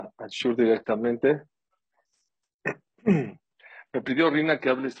al Shur directamente. Me pidió Rina que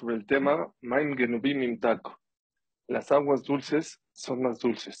hable sobre el tema Maim Genubim Imtaco. Las aguas dulces son más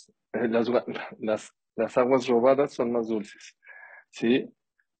dulces. Las aguas robadas son más dulces. ¿Sí?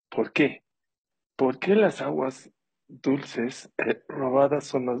 ¿Por qué? ¿Por qué las aguas dulces robadas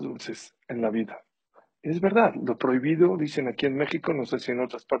son más dulces en la vida? Es verdad, lo prohibido, dicen aquí en México, no sé si en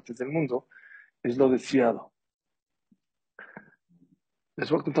otras partes del mundo, es lo deseado. Les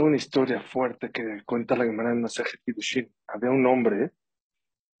voy a contar una historia fuerte que cuenta la Gemara en Masejet Kiddushin. Había un hombre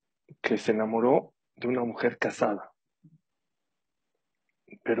que se enamoró de una mujer casada,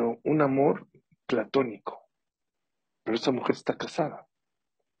 pero un amor platónico. Pero esa mujer está casada.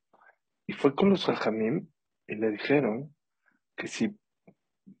 Y fue con los Jajamim y le dijeron que si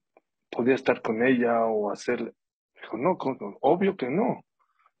podía estar con ella o hacerle. Dijo, no, obvio que no.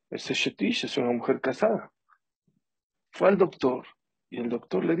 Ese Shetish es una mujer casada. Fue al doctor y el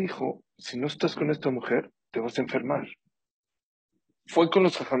doctor le dijo, si no estás con esta mujer, te vas a enfermar. Fue con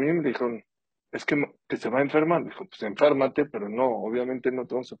los Jajamim y le dijeron, es que se va a enfermar. Dijo, pues enférmate, pero no, obviamente no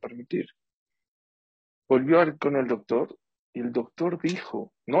te vamos a permitir. Volvió a ir con el doctor y el doctor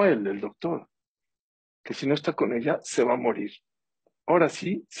dijo, no él, el doctor, que si no está con ella, se va a morir. Ahora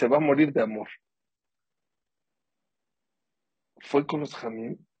sí, se va a morir de amor. Fue con los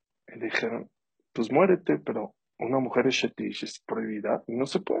Jamim y le dijeron, pues muérete, pero una mujer es shetish, es prohibida, y no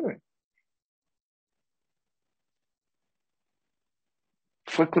se puede.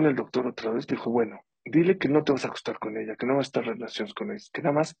 Fue con el doctor otra vez, dijo, bueno, dile que no te vas a acostar con ella, que no vas a estar en relaciones con ella, que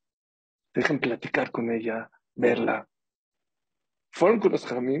nada más dejen platicar con ella, verla. Fueron con los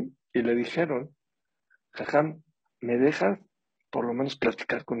Jamim y le dijeron, Jajam, ¿me dejas por lo menos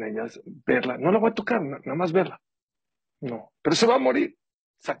platicar con ella, verla? No la voy a tocar, nada más verla. No, pero se va a morir.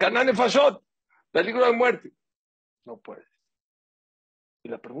 Sacaná nefashot, peligro de muerte. No puede. Y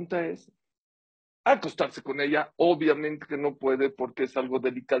la pregunta es, acostarse con ella, obviamente que no puede porque es algo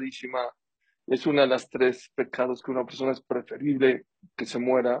delicadísima. Es una de las tres pecados que una persona es preferible que se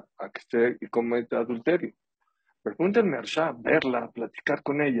muera a que esté y cometa adulterio. Pero pregúntenme a Arsha, verla, platicar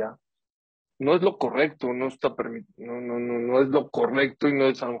con ella, no es lo correcto, no está no es lo correcto y no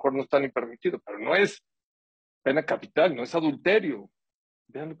es, a lo mejor no está ni permitido, pero no es pena capital, no es adulterio.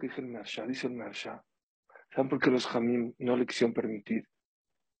 Vean lo que dice el Mersha, dice el Mersha. ¿Saben por qué los Jamim no le quisieron permitir?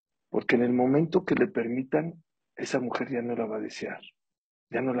 Porque en el momento que le permitan, esa mujer ya no la va a desear,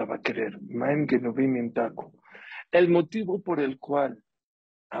 ya no la va a querer. Maem Genovim Imtaco. El motivo por el cual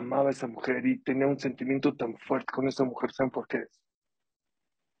amaba a esa mujer y tenía un sentimiento tan fuerte con esa mujer, ¿saben por qué es?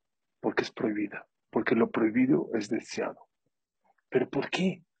 Porque es prohibida, porque lo prohibido es deseado. ¿Pero por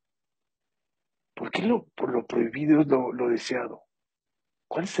qué? ¿Por qué por lo prohibido es lo deseado?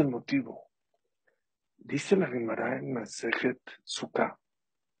 ¿Cuál es el motivo? Dice la Gemara en Masejet Sukkah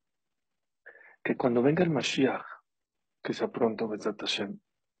que cuando venga el Mashiach, que sea pronto, Bezat Hashem,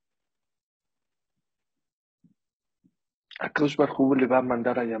 Akadosh Baruj Hu le va a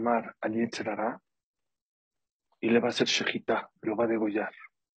mandar a llamar a Yetzer Hara y le va a hacer shejitá, lo va a degollar,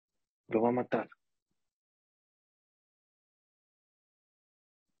 lo va a matar.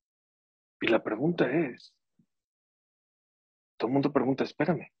 Y la pregunta es, todo el mundo pregunta,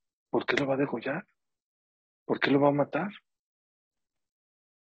 espérame, ¿por qué lo va a degollar? ¿Por qué lo va a matar?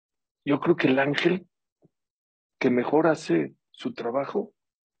 Yo creo que el ángel que mejor hace su trabajo,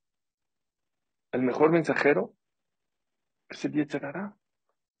 el mejor mensajero, es el Yetzer Hara.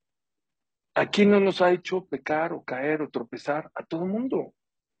 ¿A quién no nos ha hecho pecar o caer o tropezar? A todo el mundo.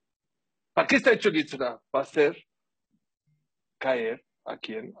 ¿Para qué está hecho el Yetzer Hara? Va a hacer caer a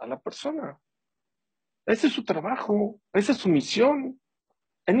quién? A la persona. Ese es su trabajo, esa es su misión.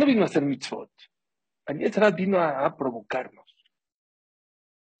 Él no vino a hacer mitzvot. El Yetzer Hara vino a provocarnos,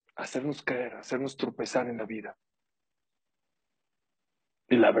 a hacernos caer, a hacernos tropezar en la vida.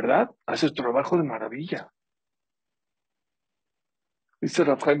 Y la verdad, hace su trabajo de maravilla. Dice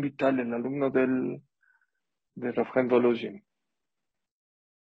Rafael Vital, el alumno de Rafael Volozhin.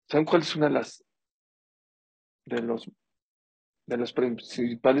 ¿Saben cuál es una de los, de los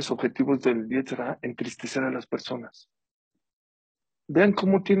principales objetivos del Yetzer Hara? Entristecer a las personas. Vean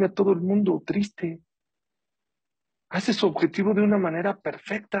cómo tiene a todo el mundo triste. Hace su objetivo de una manera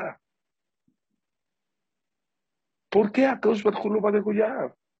perfecta. ¿Por qué a Akadosh Baruj Hu lo va a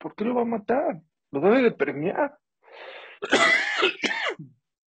degollar? ¿Por qué lo va a matar? Lo debe de premiar.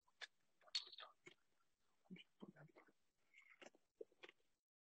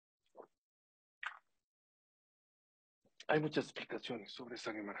 Hay muchas explicaciones sobre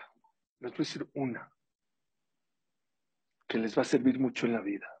esa Gemara. Les voy a decir una que les va a servir mucho en la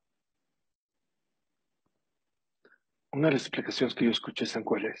vida. Una de las explicaciones que yo escuché, ¿saben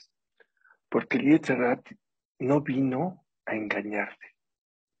cuál es? Porque el Yetzer Hara no vino a engañarte,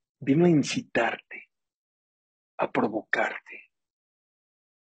 vino a incitarte, a provocarte.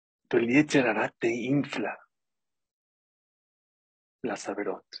 Pero el Yetzer Hara te infla la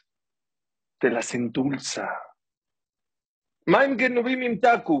saberot, te las endulza. Maim Genovim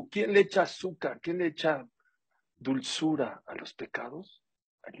Imtaku, ¿quién le echa azúcar? ¿Quién le echa dulzura a los pecados?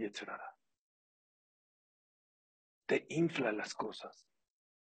 Al Yetzer Hara. Te infla las cosas,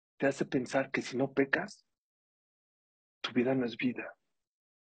 te hace pensar que si no pecas, tu vida no es vida.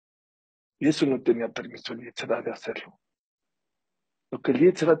 Y eso no tenía permiso el Yetzer Hara de hacerlo. Lo que el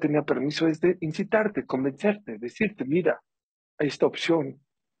Yetzer Hara tenía permiso es de incitarte, convencerte, decirte, mira, hay esta opción.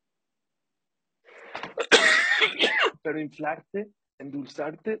 Pero inflarte,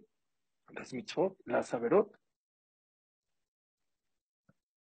 endulzarte, las mitzvot, las averot,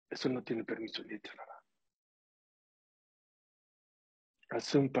 eso no tiene permiso el Yetzer Hara.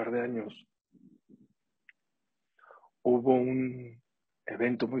 Hace un par de años hubo un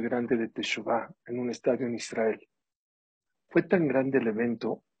evento muy grande de Teshuvah en un estadio en Israel. Fue tan grande el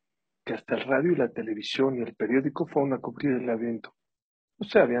evento que hasta el radio y la televisión y el periódico fueron a cubrir el evento. O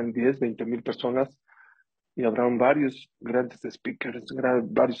sea, habían 10, 20 mil personas y habrán varios grandes speakers,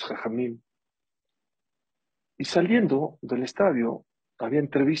 varios jajamim. Y saliendo del estadio, había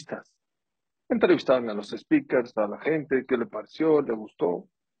entrevistas. Entrevistaban a los speakers, a la gente, qué le pareció, le gustó.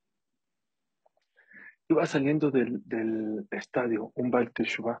 Iba saliendo del estadio un Baal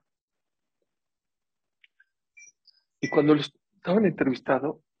Teshuvah. Y cuando lo estaban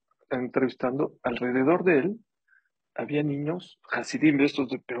entrevistando, alrededor de él había niños, Hasidim, estos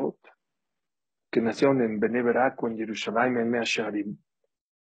de Peot, que nacieron en Bnei Brak o en Jerusalén, en Mea Shearim.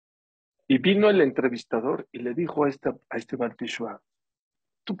 Y vino el entrevistador y le dijo a este Baal Teshuvah,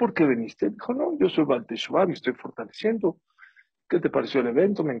 ¿tú por qué viniste? Dijo, no, yo soy Baal Teshuvah, me estoy fortaleciendo. ¿Qué te pareció el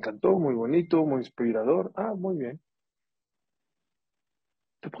evento? Me encantó, muy bonito, muy inspirador. Ah, muy bien.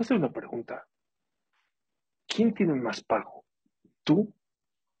 Te puedo hacer una pregunta. ¿Quién tiene más pago? ¿Tú,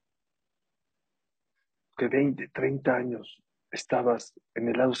 que 20, 30 años estabas en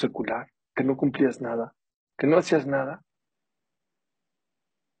el lado secular, que no cumplías nada, que no hacías nada?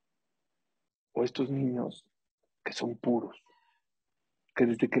 ¿O estos niños que son puros, que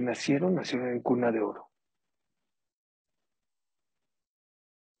desde que nacieron en cuna de oro?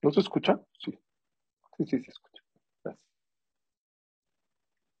 ¿No se escucha? Sí, sí, sí, se escucha. Gracias.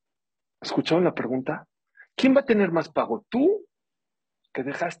 ¿Escucharon la pregunta? ¿Quién va a tener más pago? ¿Tú, que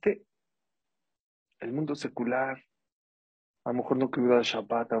dejaste el mundo secular? A lo mejor no cuidabas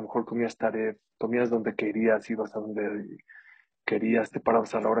Shabbat, a lo mejor comías taref, comías donde querías, ibas a donde querías, te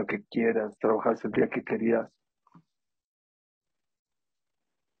parabas a la hora que quieras, trabajabas el día que querías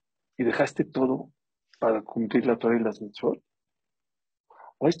y dejaste todo para cumplir la Torah y las mitzvot.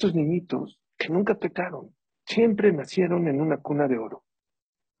 O estos niñitos que nunca pecaron, siempre nacieron en una cuna de oro.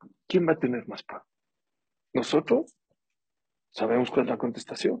 ¿Quién va a tener más pago? Nosotros sabemos cuál es la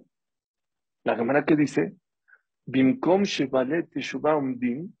contestación. La Gemara que dice, Bimkom shevalet teshuvah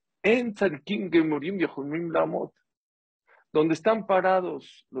umdim, en tzadikim gemorim yechomim lamot. Donde están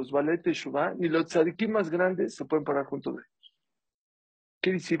parados los Balet Teshuvah, ni los tzadikim más grandes se pueden parar junto de ellos.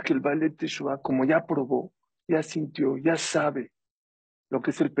 Quiere decir que el Balet Teshuvah, como ya probó, ya sintió, ya sabe lo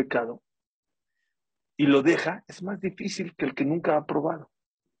que es el pecado, y lo deja, es más difícil que el que nunca ha probado.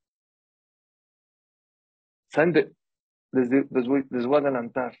 ¿Saben? Les voy a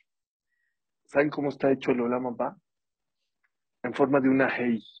adelantar. ¿Saben cómo está hecho el Olam Abba? En forma de una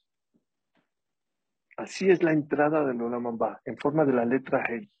Hei. Así es la entrada del Olam Abba, en forma de la letra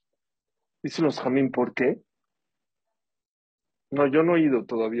Hei. Dicen los Jamín, ¿por qué? No, yo no he ido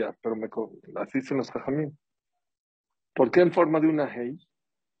todavía, pero así dicen los Jamín. ¿Por qué en forma de una Hei?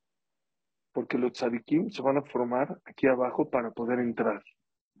 Porque los tzadikim se van a formar aquí abajo para poder entrar.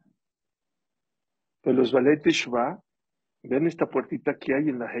 Pero los Balei Teshuvah, ven esta puertita que hay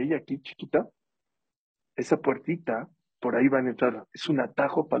en la Hei, aquí chiquita, esa puertita, por ahí van a entrar. Es un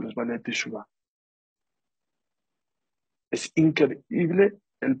atajo para los Balei Teshuvah. Es increíble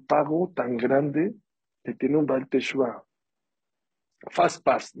el pago tan grande que tiene un Balei Teshuvah. Fast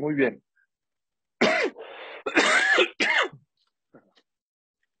pass, muy bien.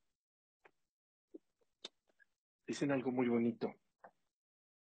 Dicen algo muy bonito.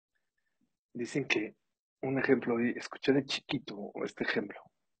 Dicen que, un ejemplo, escuché de chiquito este ejemplo.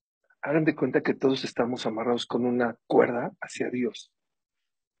 Hagan de cuenta que todos estamos amarrados con una cuerda hacia Dios.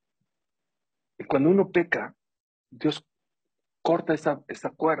 Y cuando uno peca, Dios corta esa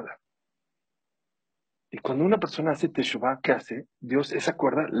cuerda. Y cuando una persona hace teshuvah, ¿qué hace? Dios esa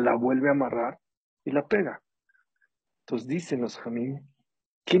cuerda la vuelve a amarrar y la pega. Entonces dicen los Jamín,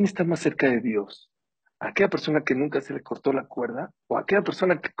 ¿quién está más cerca de Dios? ¿Aquella persona que nunca se le cortó la cuerda? ¿O aquella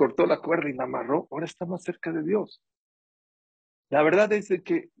persona que cortó la cuerda y la amarró? Ahora está más cerca de Dios. La verdad es de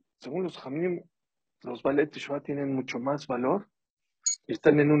que, según los Jamín, los Balei Teshuvah tienen mucho más valor y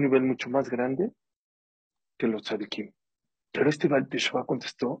están en un nivel mucho más grande que los Tzadikim. Pero este Balei Teshuvah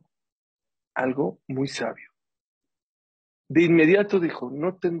contestó algo muy sabio. De inmediato dijo,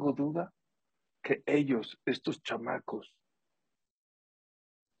 no tengo duda que ellos, estos chamacos,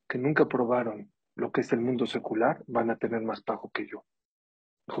 que nunca probaron lo que es el mundo secular, van a tener más pago que yo.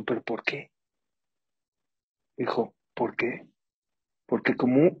 Dijo, ¿pero por qué? Dijo, ¿por qué? Porque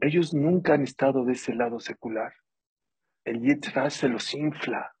como ellos nunca han estado de ese lado secular, el Yetzer Hara se los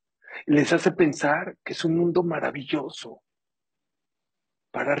infla y les hace pensar que es un mundo maravilloso.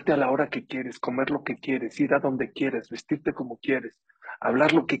 Pararte a la hora que quieres, comer lo que quieres, ir a donde quieres, vestirte como quieres,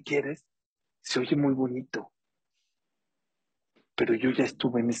 hablar lo que quieres, se oye muy bonito. Pero yo ya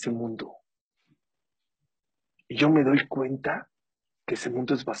estuve en ese mundo y yo me doy cuenta que ese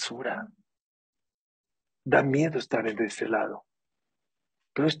mundo es basura. Da miedo estar en ese lado.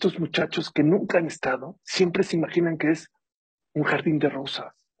 Pero estos muchachos que nunca han estado, siempre se imaginan que es un jardín de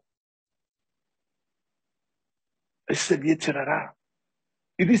rosas. Ese es el Yetzer Hara.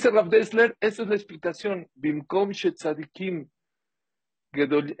 Y dice Rav Dessler, esa es la explicación. Bimkom shetzadikim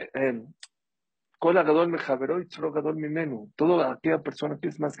gedol, kol hagadol mejavero yitzro gadol mimenu. Toda aquella persona que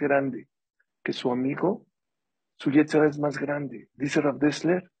es más grande que su amigo, su Yetzer Hara es más grande. Dice Rav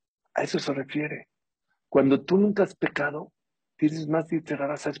Dessler, a eso se refiere. Cuando tú nunca has pecado, tienes más Yetzer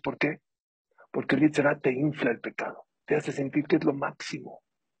Hara, ¿sabes por qué? Porque el Yetzer Hara te infla el pecado, te hace sentir que es lo máximo.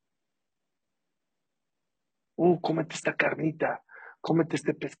 Cómete esta carnita, cómete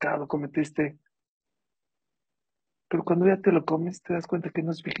este pescado, cómete este. Pero cuando ya te lo comes, te das cuenta que no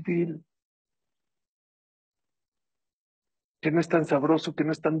es big deal, que no es tan sabroso, que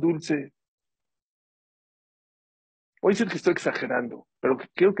no es tan dulce. Hoy es el que estoy exagerando, pero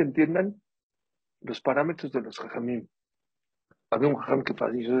quiero que entiendan los parámetros de los jajamim. Había un jajam que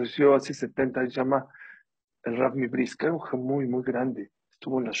falleció hace 70 años, se llama el Rav Briska, era un jajam muy, muy grande.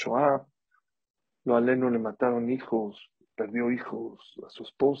 Estuvo en la Shoah, lo aleno le mataron hijos, perdió hijos, a su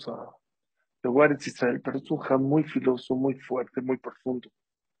esposa. Luego a Israel, pero es un jajam muy filoso, muy fuerte, muy profundo.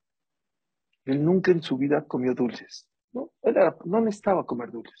 Él nunca en su vida comió dulces. No, no necesitaba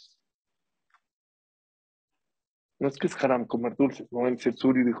comer dulces. No es que es haram comer dulces, no el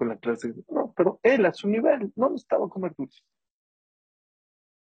Suri dijo en la clase, no, pero él a su nivel no necesitaba comer dulces.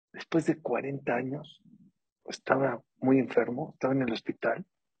 Después de 40 años, estaba muy enfermo, estaba en el hospital,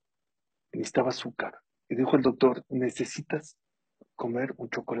 y necesitaba azúcar. Y dijo el doctor, necesitas comer un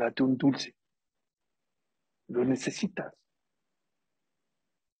chocolate, un dulce. Lo necesitas.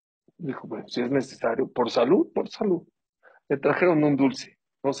 Dijo, bueno, si es necesario, por salud, por salud. Le trajeron un dulce,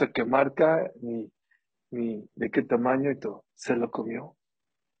 no sé qué marca, ni de qué tamaño y todo. Se lo comió,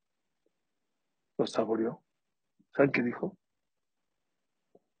 lo saboreó. ¿Saben qué dijo?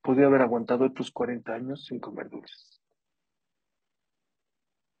 Podía haber aguantado otros 40 años sin comer dulces.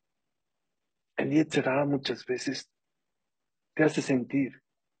 El Yetzer Hara muchas veces te hace sentir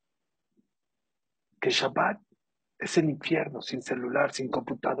que Shabbat es el infierno, sin celular, sin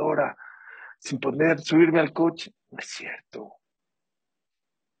computadora, sin poder subirme al coche. No es cierto.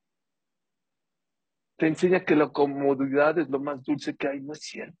 Te enseña que la comodidad es lo más dulce que hay. No es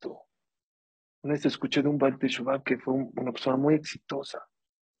cierto. Una vez escuché de un Baal Teshuvah que fue una persona muy exitosa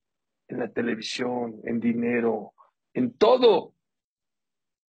en la televisión, en dinero, en todo.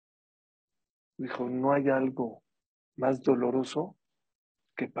 Dijo, no hay algo más doloroso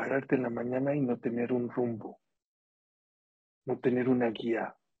que pararte en la mañana y no tener un rumbo, no tener una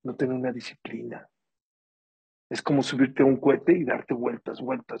guía, no tener una disciplina. Es como subirte a un cohete y darte vueltas,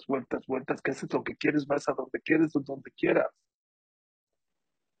 vueltas, vueltas, vueltas, que haces lo que quieres, vas a donde quieres o donde quieras.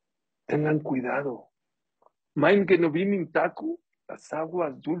 Tengan cuidado. Maim Genovim Intaku, las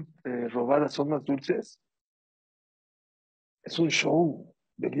aguas robadas son más dulces. Es un show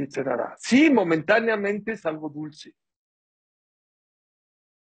de Yetzer Hara. Sí, momentáneamente es algo dulce,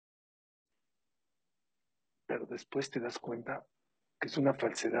 pero después te das cuenta que es una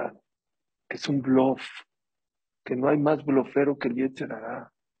falsedad, que es un bluff, que no hay más blofero que el Yetzer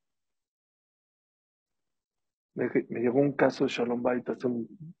Hara. Me llegó un caso de Shalom Bait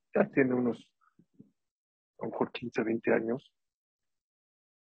ya tiene unos, a lo mejor 15, 20 años,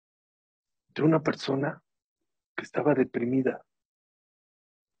 de una persona que estaba deprimida,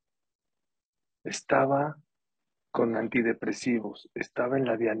 estaba con antidepresivos, estaba en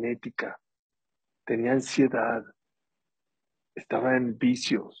la dianética, tenía ansiedad, estaba en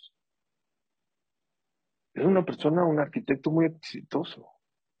vicios. Era una persona, un arquitecto muy exitoso,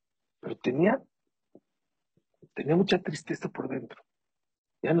 pero tenía mucha tristeza por dentro.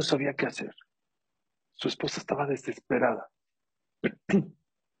 Ya no sabía qué hacer. Su esposa estaba desesperada.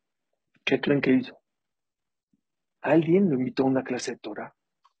 ¿Qué creen que hizo? Alguien lo invitó a una clase de Torah.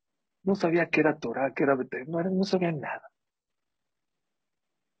 No sabía qué era Torah, qué era veterinario, no sabía nada.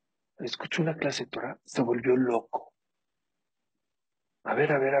 Escuchó una clase de Torah, se volvió loco. A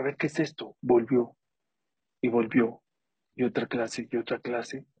ver, ¿qué es esto? Volvió y volvió, y otra clase,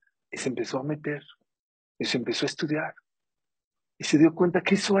 y se empezó a meter, y se empezó a estudiar, y se dio cuenta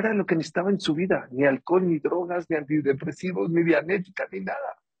que eso era lo que necesitaba en su vida, ni alcohol, ni drogas, ni antidepresivos, ni dianética, ni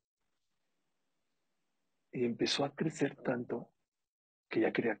nada. Y empezó a crecer tanto que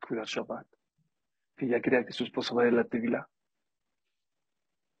ya quería cuidar Shabbat, que ya quería que su esposo vaya a la Tevilá.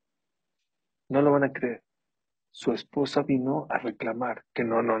 No lo van a creer. Su esposa vino a reclamar que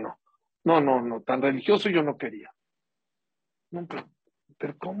no, tan religioso yo no quería. No,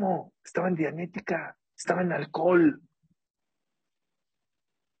 pero ¿cómo? Estaba en dianética, estaba en alcohol,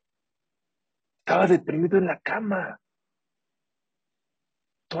 estaba deprimido en la cama.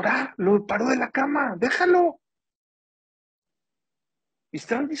 Torah, lo paró de la cama, déjalo. Y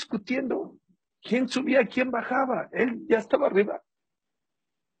estaban discutiendo quién subía, quién bajaba. Él ya estaba arriba.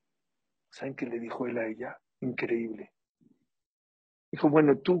 ¿Saben qué le dijo él a ella? Increíble. Dijo,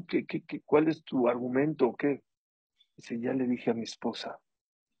 bueno, tú, ¿cuál es tu argumento o qué? Dice, ya le dije a mi esposa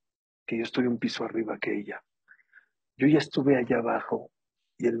que yo estoy un piso arriba que ella. Yo ya estuve allá abajo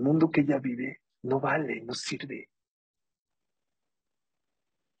y el mundo que ella vive no vale, no sirve.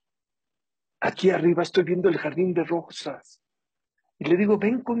 Aquí arriba estoy viendo el jardín de rosas. Y le digo,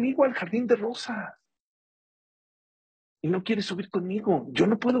 ven conmigo al jardín de rosas. Y no quiere subir conmigo. Yo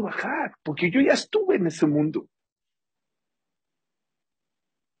no puedo bajar porque yo ya estuve en ese mundo.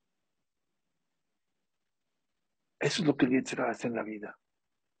 Eso es lo que el Yetzer Hara hace en la vida.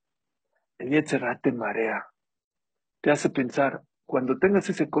 El Yetzer Hara te marea, te hace pensar, cuando tengas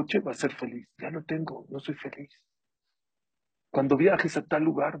ese coche vas a ser feliz. Ya lo tengo, no soy feliz. Cuando viajes a tal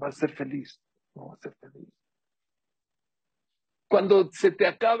lugar vas a ser feliz. No vas a ser feliz. Cuando se te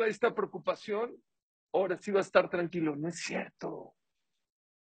acaba esta preocupación, ahora sí vas a estar tranquilo. No es cierto.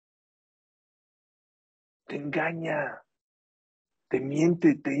 Te engaña, te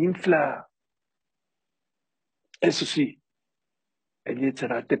miente, te infla. Eso sí, el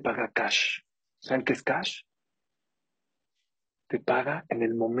Yetzer Hara te paga cash. ¿Saben qué es cash? Te paga en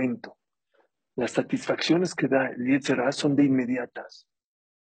el momento. Las satisfacciones que da el Yetzer Hara son de inmediatas.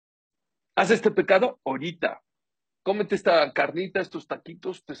 Haz este pecado ahorita. Cómete esta carnita, estos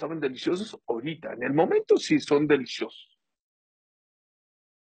taquitos, te saben deliciosos ahorita. En el momento sí son deliciosos.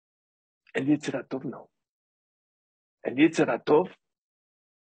 El Yetzer Hara no. El Yetzer Hara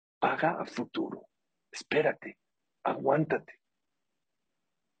paga a futuro. Espérate, aguántate.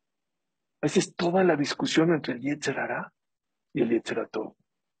 Esa es toda la discusión entre el Yetzer Hara y el Yetzer Hara.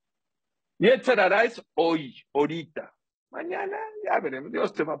 Yetzer Hara es hoy, ahorita. Mañana ya veremos.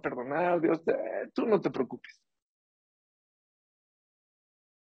 Dios te va a perdonar, tú no te preocupes.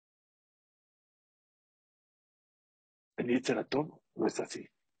 El Yetzer Hara no es así.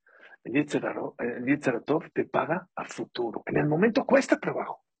 El Yetzer Hara te paga a futuro. En el momento cuesta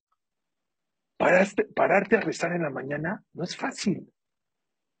trabajo. Pararte a rezar en la mañana no es fácil.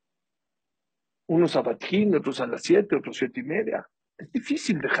 Unos a Batjín, otros a las 7, otros 7:30. Es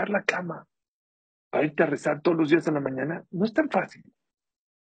difícil dejar la cama para irte a rezar todos los días en la mañana. No es tan fácil.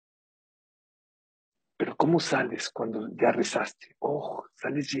 Pero ¿cómo sales cuando ya rezaste? Oh,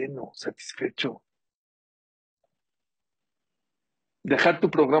 sales lleno, satisfecho. Dejar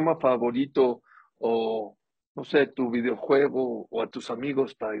tu programa favorito o, no sé, tu videojuego o a tus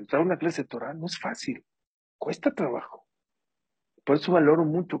amigos para entrar a una clase de Torah no es fácil. Cuesta trabajo. Por eso valoro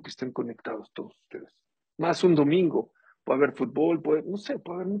mucho que estén conectados todos ustedes. Más un domingo. Puede haber fútbol, no sé,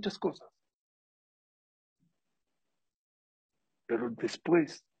 puede haber muchas cosas. Pero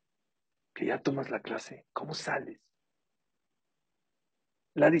después que ya tomas la clase, ¿cómo sales?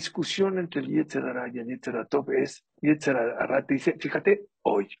 La discusión entre el Yetzer Hara y el Yetzer Hara es, Yetzer Hara te dice, fíjate,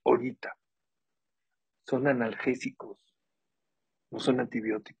 hoy, ahorita, son analgésicos, no son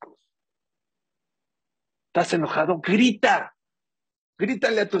antibióticos. ¿Estás enojado? Grita,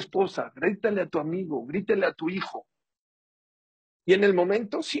 grítale a tu esposa, grítale a tu amigo, grítale a tu hijo. Y en el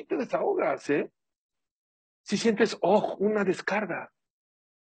momento sí te desahogas, ¿eh? Si sientes, oh, una descarga.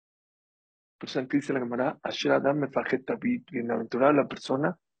 Pues aquí dice la Gemara, Asher Adam Mefajet David, bienaventurada la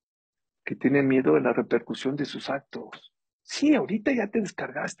persona que tiene miedo de la repercusión de sus actos. Sí, ahorita ya te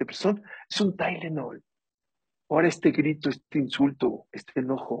descargaste, pero es un Tylenol. Ahora este grito, este insulto, este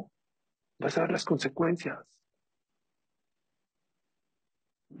enojo, Vas a ver las consecuencias.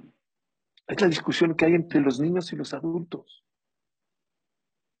 Es la discusión que hay entre los niños y los adultos.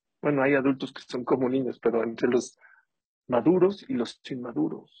 Bueno, hay adultos que son como niños, pero entre los maduros y los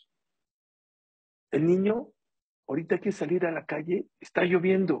inmaduros. El niño ahorita quiere salir a la calle, está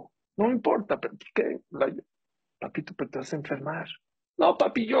lloviendo. No importa, pero ¿qué? Papito, pero te vas a enfermar. No,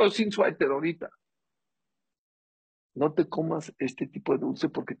 papi, yo sin suéter ahorita. No te comas este tipo de dulce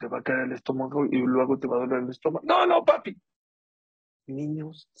porque te va a caer el estómago y luego te va a doler el estómago. No, no, papi.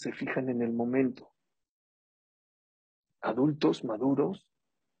 Niños se fijan en el momento. Adultos maduros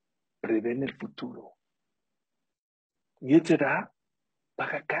prevén el futuro. Y él será,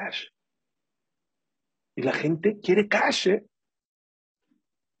 paga cash. Y la gente quiere cash, ¿eh?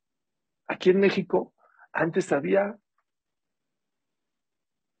 Aquí en México, antes había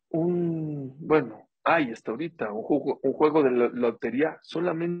bueno, hay hasta ahorita un juego de lotería.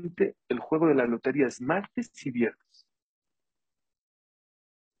 Solamente el juego de la lotería es martes y viernes.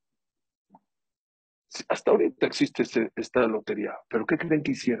 Sí, hasta ahorita existe esta lotería. Pero ¿qué creen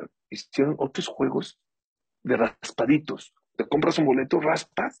que hicieron? Hicieron otros juegos de raspaditos. Te compras un boleto,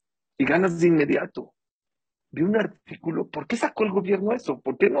 raspas y ganas de inmediato. Vi un artículo, ¿por qué sacó el gobierno eso?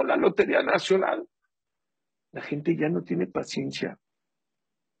 ¿Por qué no la Lotería Nacional? La gente ya no tiene paciencia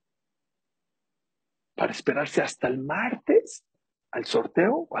para esperarse hasta el martes al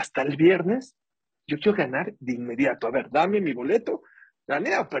sorteo o hasta el viernes. Yo quiero ganar de inmediato. A ver, dame mi boleto.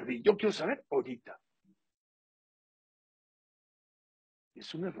 ¿Gané o perdí? Yo quiero saber ahorita.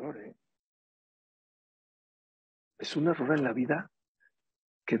 Es un error, ¿eh? Es un error en la vida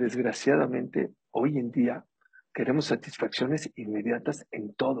que desgraciadamente hoy en día queremos satisfacciones inmediatas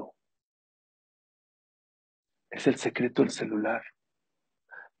en todo. Es el secreto del celular.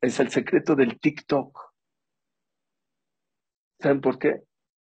 Es el secreto del TikTok. ¿Saben por qué?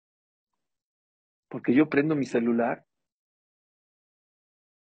 Porque yo prendo mi celular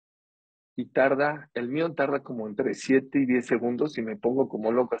y el mío tarda como entre 7 y 10 segundos y me pongo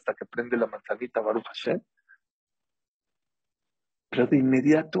como loco hasta que prende la manzanita Baruch Hashem. Pero de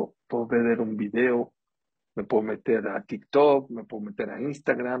inmediato puedo ver un video, me puedo meter a TikTok, me puedo meter a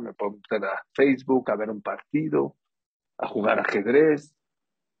Instagram, me puedo meter a Facebook a ver un partido, a jugar ajedrez,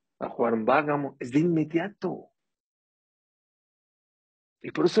 a jugar un vágamo. Es de inmediato.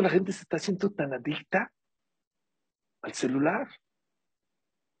 Y por eso la gente se está haciendo tan adicta al celular.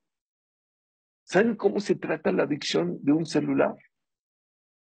 ¿Saben cómo se trata la adicción de un celular?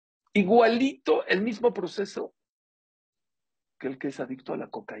 Igualito el mismo proceso que el que es adicto a la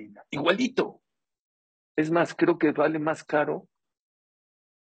cocaína. Igualito. Es más, creo que vale más caro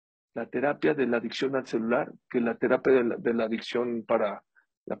la terapia de la adicción al celular que la terapia de la adicción para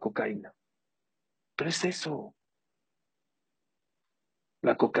la cocaína. Pero es eso,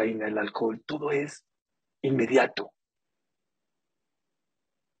 la cocaína, el alcohol, todo es inmediato.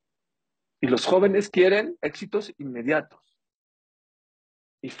 Y los jóvenes quieren éxitos inmediatos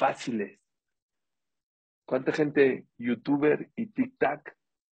y fáciles. ¿Cuánta gente youtuber y TikTok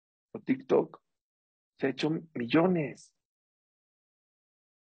se ha hecho millones?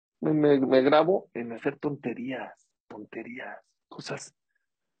 Me grabo en hacer tonterías, cosas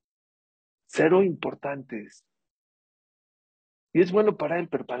cero importantes. Y es bueno para él,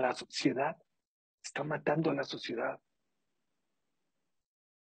 pero para la sociedad está matando a la sociedad.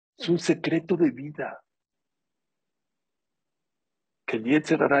 Es un secreto de vida que el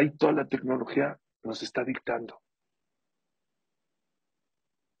Yetzer Hara y toda la tecnología nos está dictando.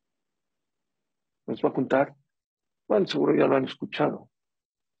 Nos va a contar, bueno, seguro ya lo han escuchado,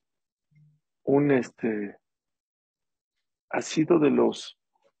 un ha sido de los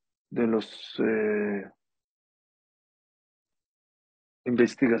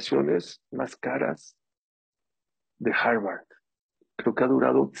investigaciones más caras de Harvard. Creo que ha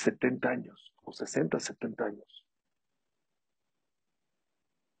durado 70 años, o 60, 70 años.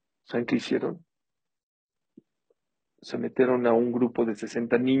 ¿Saben qué hicieron? Se metieron a un grupo de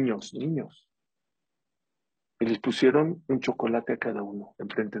 60 niños, y les pusieron un chocolate a cada uno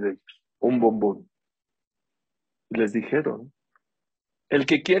enfrente de ellos, un bombón. Y les dijeron, el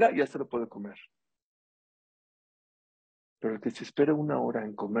que quiera ya se lo puede comer, pero el que se espere una hora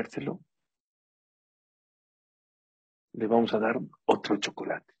en comérselo, le vamos a dar otro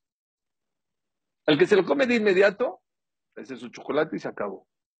chocolate. El que se lo come de inmediato, ese es su chocolate y se acabó.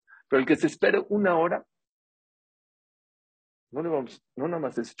 Pero el que se espere una hora, no nada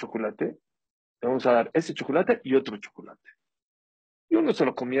más ese chocolate, le vamos a dar ese chocolate y otro chocolate. Y unos se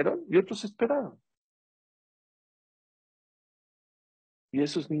lo comieron y otros esperaron. Y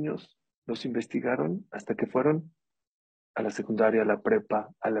esos niños los investigaron hasta que fueron a la secundaria, a la prepa,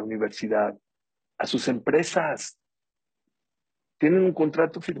 a la universidad, a sus empresas. Tienen un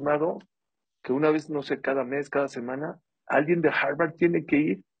contrato firmado que una vez, no sé, cada mes, cada semana, alguien de Harvard tiene que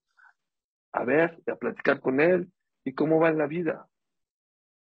ir a ver, a platicar con él y cómo va en la vida.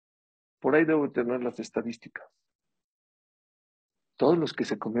 Por ahí debo tener las estadísticas. Todos los que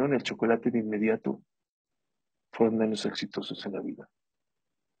se comieron el chocolate de inmediato fueron menos exitosos en la vida,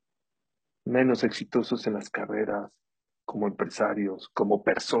 menos exitosos en las carreras, como empresarios, como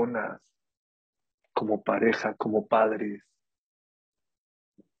personas, como pareja, como padres.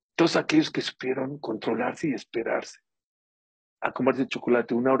 Todos aquellos que supieron controlarse y esperarse a comerse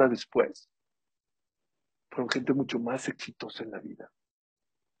chocolate una hora después, fueron gente mucho más exitosa en la vida.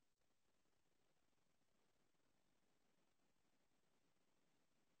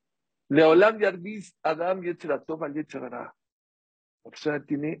 Leolam Yarvis, Adam Yetzeratov al Yetzerará. La persona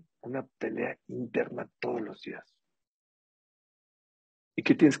tiene una pelea interna todos los días. ¿Y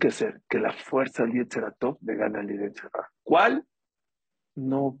qué tienes que hacer? Que la fuerza del Yetzeratov le gane al Yetzerará. ¿Cuál?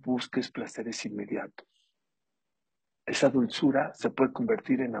 No busques placeres inmediatos. Esa dulzura se puede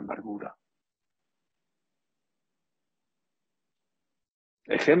convertir en amargura.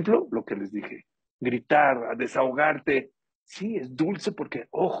 Ejemplo, lo que les dije. Gritar, desahogarte. Sí, es dulce porque,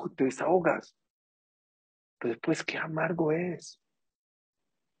 ojo, te desahogas. Pero después, qué amargo es.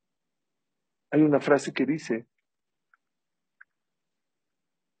 Hay una frase que dice,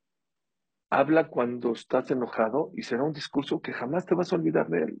 habla cuando estás enojado y será un discurso que jamás te vas a olvidar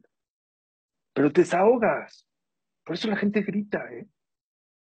de él. Pero te desahogas. Por eso la gente grita, ¿eh?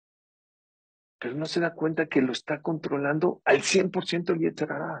 Pero no se da cuenta que lo está controlando al 100% el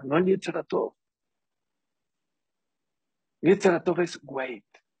Yetzer Hara, no el Yetzer Tov. El Yetzer Tov es, wait,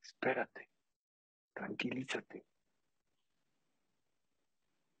 espérate, tranquilízate.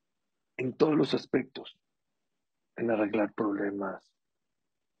 En todos los aspectos, en arreglar problemas,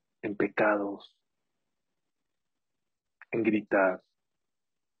 en pecados, en gritar.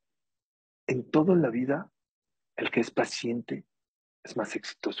 En todo en la vida, el que es paciente es más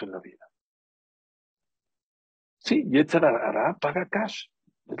exitoso en la vida. Sí, Yetzer Hara paga cash,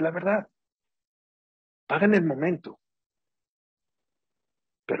 es la verdad. Paga en el momento,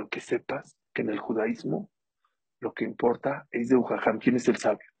 pero que sepas que en el judaísmo lo que importa es de Ujajam. ¿Quién es el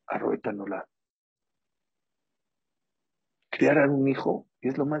sabio? Arroeta Nolá. Criar a un hijo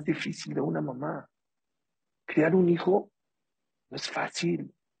es lo más difícil de una mamá. Criar un hijo no es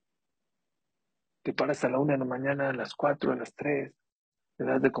fácil. Te paras a la 1 de la mañana, a las 4, a las 3, le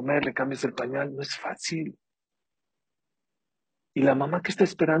das de comer, le cambias el pañal, no es fácil. Y la mamá que está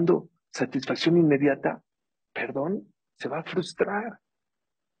esperando satisfacción inmediata, perdón, se va a frustrar.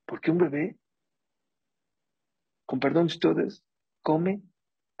 Porque un bebé, con perdón de ustedes, come,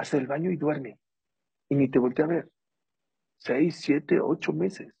 hace el baño y duerme. Y ni te voltea a ver. 6, 7, 8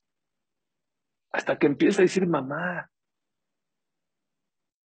 meses. Hasta que empieza a decir mamá.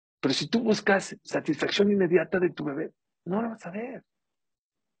 Pero si tú buscas satisfacción inmediata de tu bebé, no la vas a ver.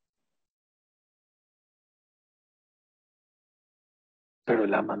 Pero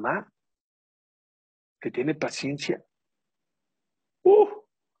la mamá que tiene paciencia, ¡uh!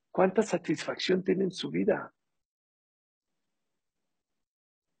 ¿Cuánta satisfacción tiene en su vida?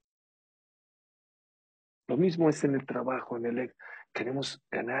 Lo mismo es en el trabajo, queremos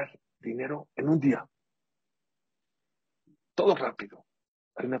ganar dinero en un día, todo rápido.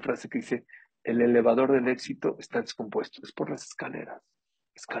 Hay una frase que dice, el elevador del éxito está descompuesto, es por las escaleras,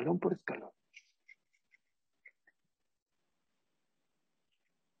 escalón por escalón.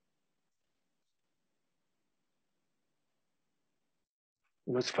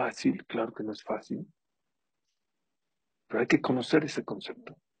 No es fácil, claro que no es fácil, pero hay que conocer ese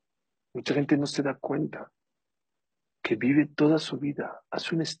concepto. Mucha gente no se da cuenta que vive toda su vida,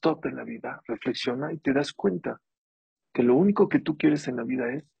 hace un stop en la vida, reflexiona y te das cuenta que lo único que tú quieres en la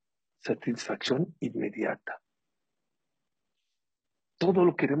vida es satisfacción inmediata. Todo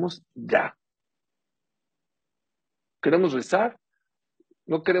lo queremos ya. Queremos rezar,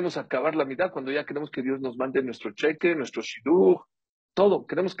 no queremos acabar la mitad cuando ya queremos que Dios nos mande nuestro cheque, nuestro shidduch, todo.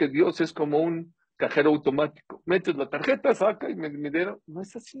 Queremos que Dios es como un cajero automático. Metes la tarjeta, saca y me dinero. No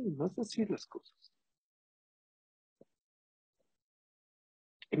es así, no es así las cosas.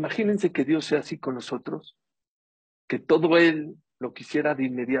 Imagínense que Dios sea así con nosotros, que todo Él lo quisiera de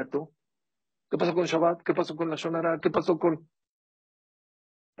inmediato. ¿Qué pasó con Shabbat? ¿Qué pasó con la Shonara? ¿Qué pasó con...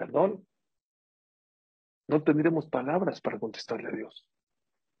 Perdón, no tendremos palabras para contestarle a Dios.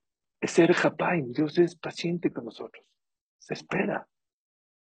 Es ser Japaim, Dios es paciente con nosotros. Se espera.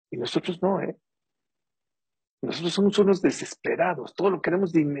 Y nosotros no, ¿eh? Nosotros somos unos desesperados, todo lo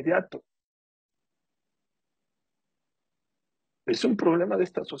queremos de inmediato. Es un problema de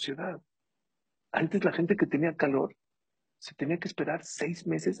esta sociedad. Antes la gente que tenía calor se tenía que esperar 6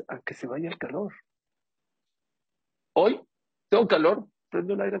 meses a que se vaya el calor. Hoy tengo calor,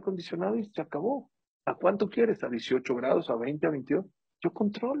 prendo el aire acondicionado y se acabó. ¿A cuánto quieres? ¿A 18 grados? ¿A 20? ¿A 22? Yo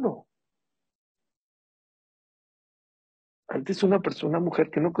controlo. Antes una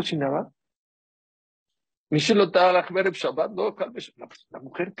mujer que no cocinaba, Shabbat, no, la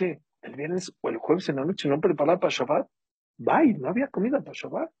mujer que el viernes o el jueves en la noche no preparaba para Shabbat, bye, no había comida para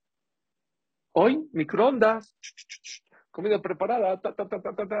Shabbat. Hoy, microondas, comida preparada,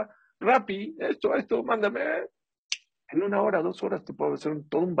 Rappi, esto, mándame. En 1 hora, 2 horas te puedo hacer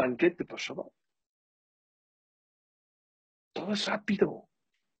todo un banquete para Shabbat. Todo es rápido.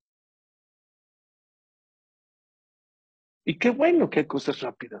 Y qué bueno que hay cosas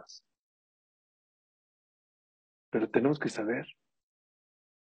rápidas. Pero tenemos que saber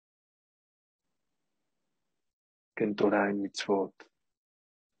que en Torah, en Mitzvot,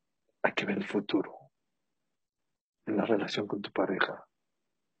 hay que ver el futuro, en la relación con tu pareja.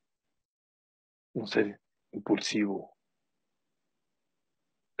 No ser impulsivo.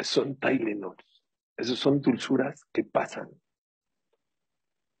 Son Tylenol. Esos son dulzuras que pasan.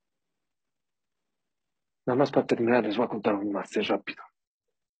 Nada más para terminar, les voy a contar un más, es rápido.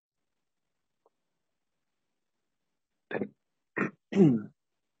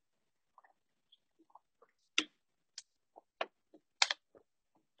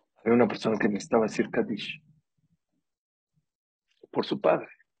 Había una persona que necesitaba decir Kaddish por su padre.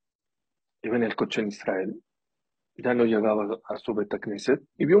 Iba en el coche en Israel, ya no llegaba a su Beta Knesset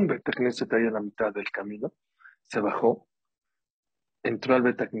y vio un Beta Knesset ahí a la mitad del camino. Se bajó, entró al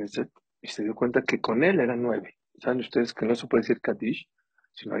Beta Knesset y se dio cuenta que con él eran 9. ¿Saben ustedes que no se puede decir Kaddish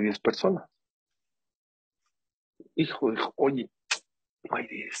si no hay 10 personas? Dijo, oye, no hay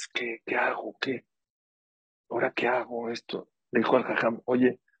 10, ¿qué hago? ¿Ahora qué hago esto? Le dijo al jajam,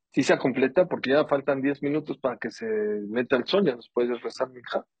 oye, si se completa porque ya faltan 10 minutos para que se meta el sol, ya nos puedes rezar, mi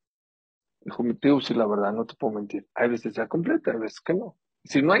hija. Dijo, mi tío, sí, la verdad, no te puedo mentir. Hay veces se completa, hay veces que no.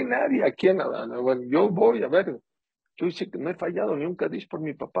 Si no hay nadie aquí en nada, bueno, yo voy a ver. Yo dice que no he fallado ni un Kaddish por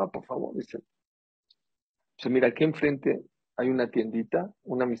mi papá, por favor. Dice, mira, aquí enfrente hay una tiendita,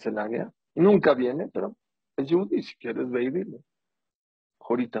 una miscelánea. Nunca viene, pero es Judy, si quieres ve y dile.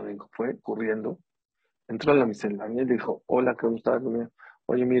 Ahorita vengo, fue corriendo. Entró a la miscelánea y le dijo, hola, ¿cómo estás?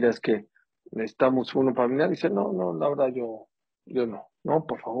 Oye, mira, es que necesitamos uno para mirar. Dice, no, la verdad, yo no. No,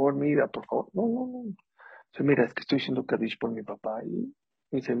 por favor, mira, por favor. No. Dice, mira, es que estoy haciendo Kaddish por mi papá. Y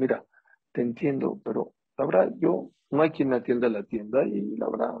dice, mira, te entiendo, pero la verdad, yo no hay quien me atienda la tienda y la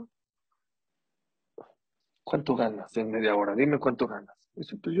verdad, ¿cuánto ganas en media hora? Dime cuánto ganas.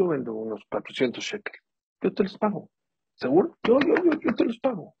 Dice, pues yo vendo unos 400 shekels. Yo te los pago. ¿Seguro? Yo te los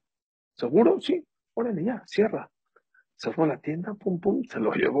pago. ¿Seguro? Sí. Órale, ya, cierra. Cerró la tienda, pum, pum, se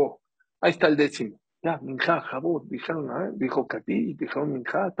lo llevó. Ahí está el 10. Ya, Minja, Jabot, dijeron, dijo Katy, dijeron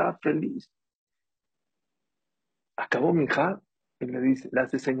Minja, está feliz. Acabó Minja y le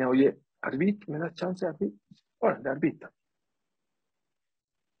hace seña, oye, Arbit, ¿me das chance, Arbit? Órale, Arbit.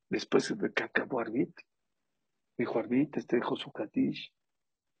 Después de que acabó Arbit, dijo Arbit, dijo su Katish.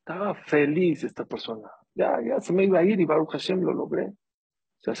 Estaba feliz esta persona. Ya se me iba a ir y Baruch Hashem lo logré.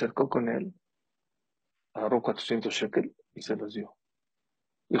 Se acercó con él, agarró 400 shekels y se los dio.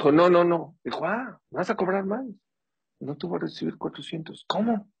 Dijo, no. Dijo, ¿me vas a cobrar más? No te voy a recibir 400.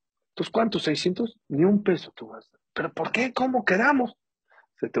 ¿Cómo? ¿Entonces cuántos? ¿600? Ni un peso tú vas. ¿Pero por qué? ¿Cómo quedamos?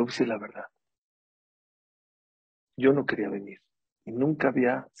 Se te voy a decir la verdad. Yo no quería venir. Y nunca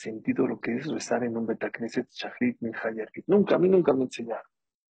había sentido lo que es rezar en un Betacneset, Shahrit, Minha y Arbit. Nunca, a mí nunca me enseñaron.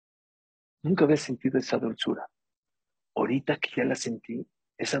 Nunca había sentido esa dulzura. Ahorita que ya la sentí,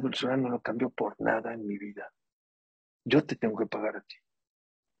 esa dulzura no lo cambió por nada en mi vida. Yo te tengo que pagar a ti.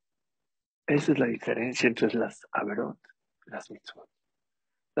 Esa es la diferencia entre las Averot y las Mitzvot.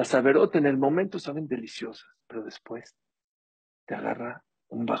 Las Averot en el momento saben deliciosas, pero después te agarra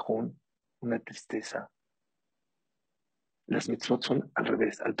un bajón, una tristeza. Las mitzvot son al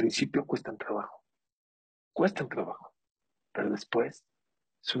revés. Al principio cuestan trabajo, pero después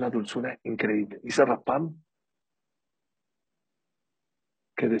es una dulzura increíble. Dice Rapam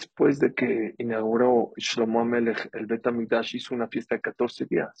que después de que inauguró Shlomo Amelech el Bet HaMikdash hizo una fiesta de 14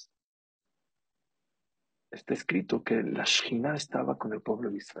 días. Está escrito que la Shekhinah estaba con el pueblo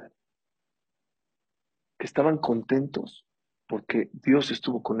de Israel, que estaban contentos porque Dios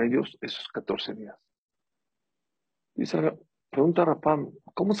estuvo con ellos esos 14 días. Dice, pregunta a Rapam,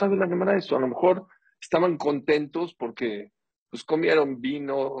 ¿cómo sabe la Gemara eso? A lo mejor estaban contentos porque pues comieron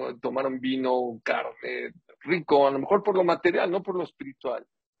vino, tomaron vino, carne, rico, a lo mejor por lo material, no por lo espiritual.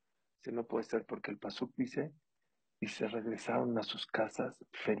 Dice, no puede ser porque el Pasuk dice y se regresaron a sus casas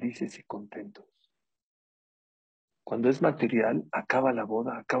felices y contentos. Cuando es material, acaba la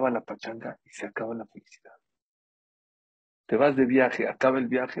boda, acaba la pachanga y se acaba la felicidad. Te vas de viaje, acaba el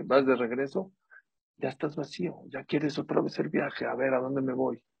viaje, vas de regreso, ya estás vacío, ya quieres otra vez el viaje, a ver a dónde me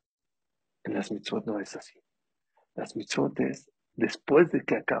voy. En las mitzvot no es así. Las mitzvot es después de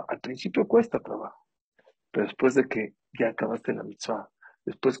que acaba, al principio cuesta trabajo, pero después de que ya acabaste la mitzvah,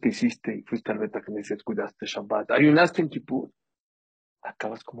 después que hiciste y fuiste al Betacneset, cuidaste Shabbat, ayunaste en Kippur,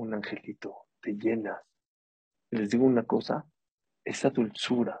 acabas como un angelito, te llenas. Y les digo una cosa, esa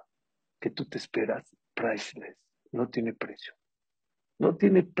dulzura que tú te esperas, priceless, no tiene precio. No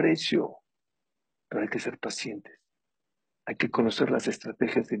tiene precio, pero hay que ser pacientes. Hay que conocer las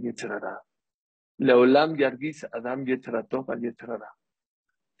estrategias de Yetzer Hara. Leolam Yargis Adam Yetzer Hatov al Yetzer Hara.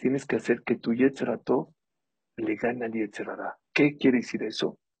 Tienes que hacer que tu Yetzer Hatov le gane al Yetzer Hara. ¿Qué quiere decir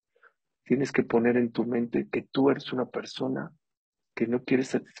eso? Tienes que poner en tu mente que tú eres una persona que no quiere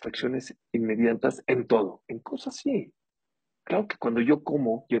satisfacciones inmediatas en todo, en cosas sí. Claro que cuando yo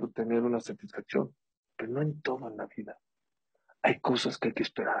como quiero tener una satisfacción, pero no en todo en la vida. Hay cosas que hay que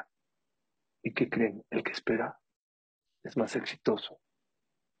esperar. ¿Y qué creen? El que espera es más exitoso,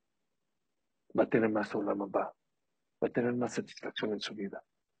 va a tener más olam va a tener más satisfacción en su vida.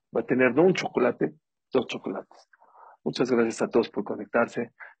 Va a tener no un chocolate, dos chocolates. Muchas gracias a todos por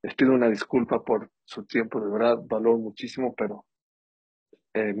conectarse. Les pido una disculpa por su tiempo, de verdad, valoro muchísimo, pero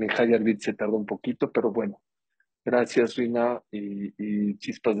mi Hayar Bit se tardó un poquito, pero bueno. Gracias, Rina y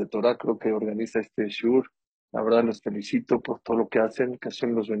Chispas de Torah, creo que organiza este Shur. La verdad, los felicito por todo lo que hacen. Que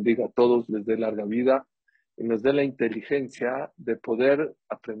Hashem los bendiga a todos, les dé larga vida y nos dé la inteligencia de poder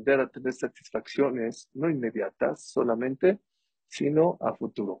aprender a tener satisfacciones no inmediatas solamente, sino a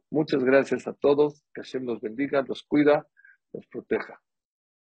futuro. Muchas gracias a todos. Que Hashem los bendiga, los cuida, los proteja.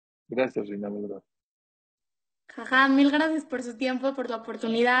 Gracias, Rina, de verdad. Jaja, mil gracias por su tiempo, por la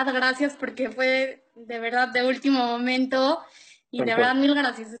oportunidad, gracias porque fue de verdad de último momento y Tal de cual. verdad mil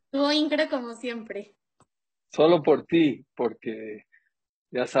gracias. Estuvo increíble como siempre. Solo por ti, porque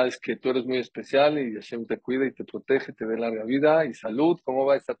ya sabes que tú eres muy especial y Hashem te cuida y te protege, te dé larga vida y salud. ¿Cómo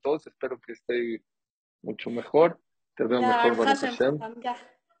vais a todos? Espero que esté mucho mejor. Te veo Ya, mejor, Baruch Hashem, Hashem.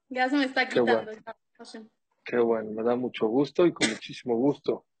 ya se me está Qué bueno, quitando. Ya, Hashem. qué bueno. Me da mucho gusto y con muchísimo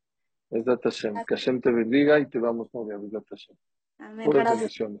gusto. Es Dat Hashem. Que Gracias. Hashem te bendiga y te damos novia. Es Dat Hashem. Amén, Puras gracias.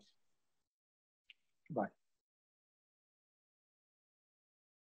 bendiciones. Bye.